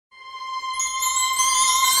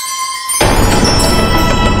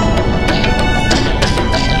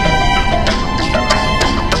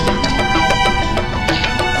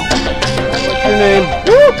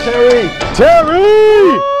Terry!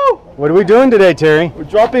 Woo! What are we doing today, Terry? We're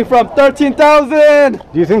dropping from 13,000.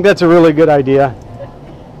 Do you think that's a really good idea?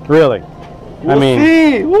 Really? We'll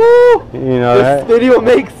see. Woo! You know, this video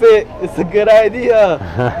makes it. It's a good idea.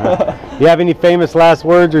 You have any famous last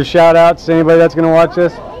words or shout outs to anybody that's going to watch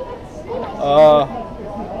this?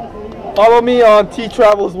 Follow me on T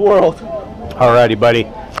Travels World. Alrighty, buddy.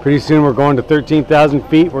 Pretty soon we're going to 13,000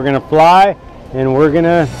 feet. We're going to fly and we're going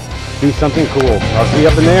to do something cool. I'll see you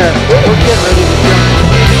up in there. We're getting ready to jump.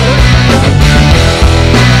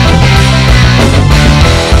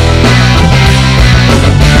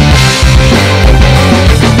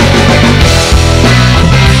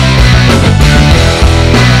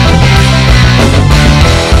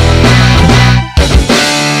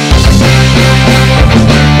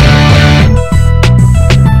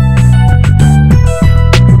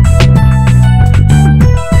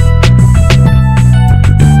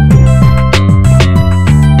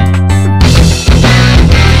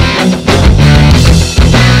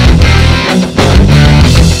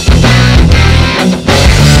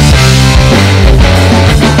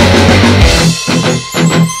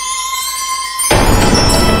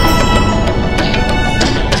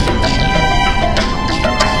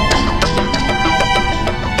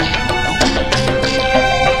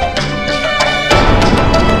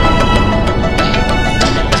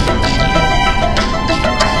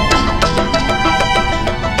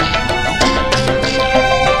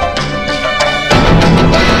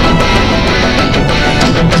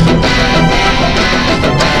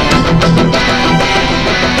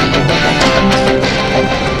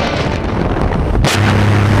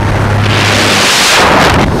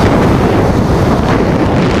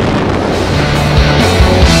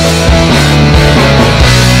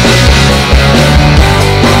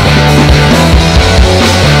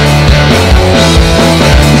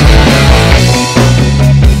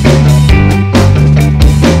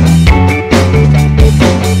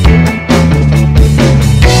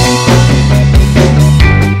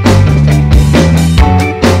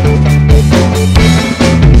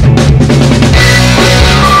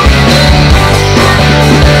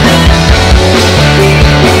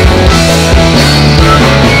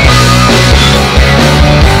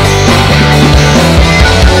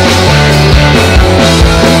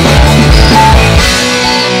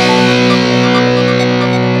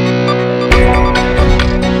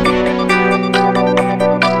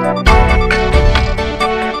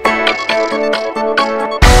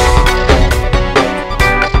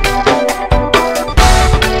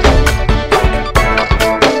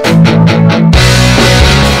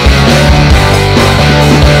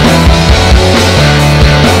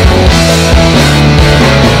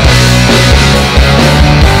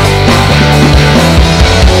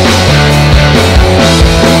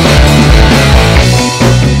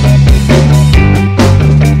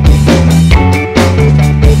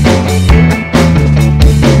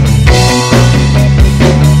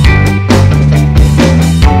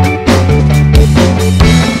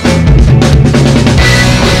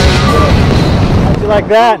 Like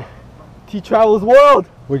that? T Travels World.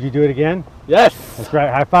 Would you do it again? Yes. That's right.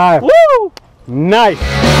 High five. Woo! Nice.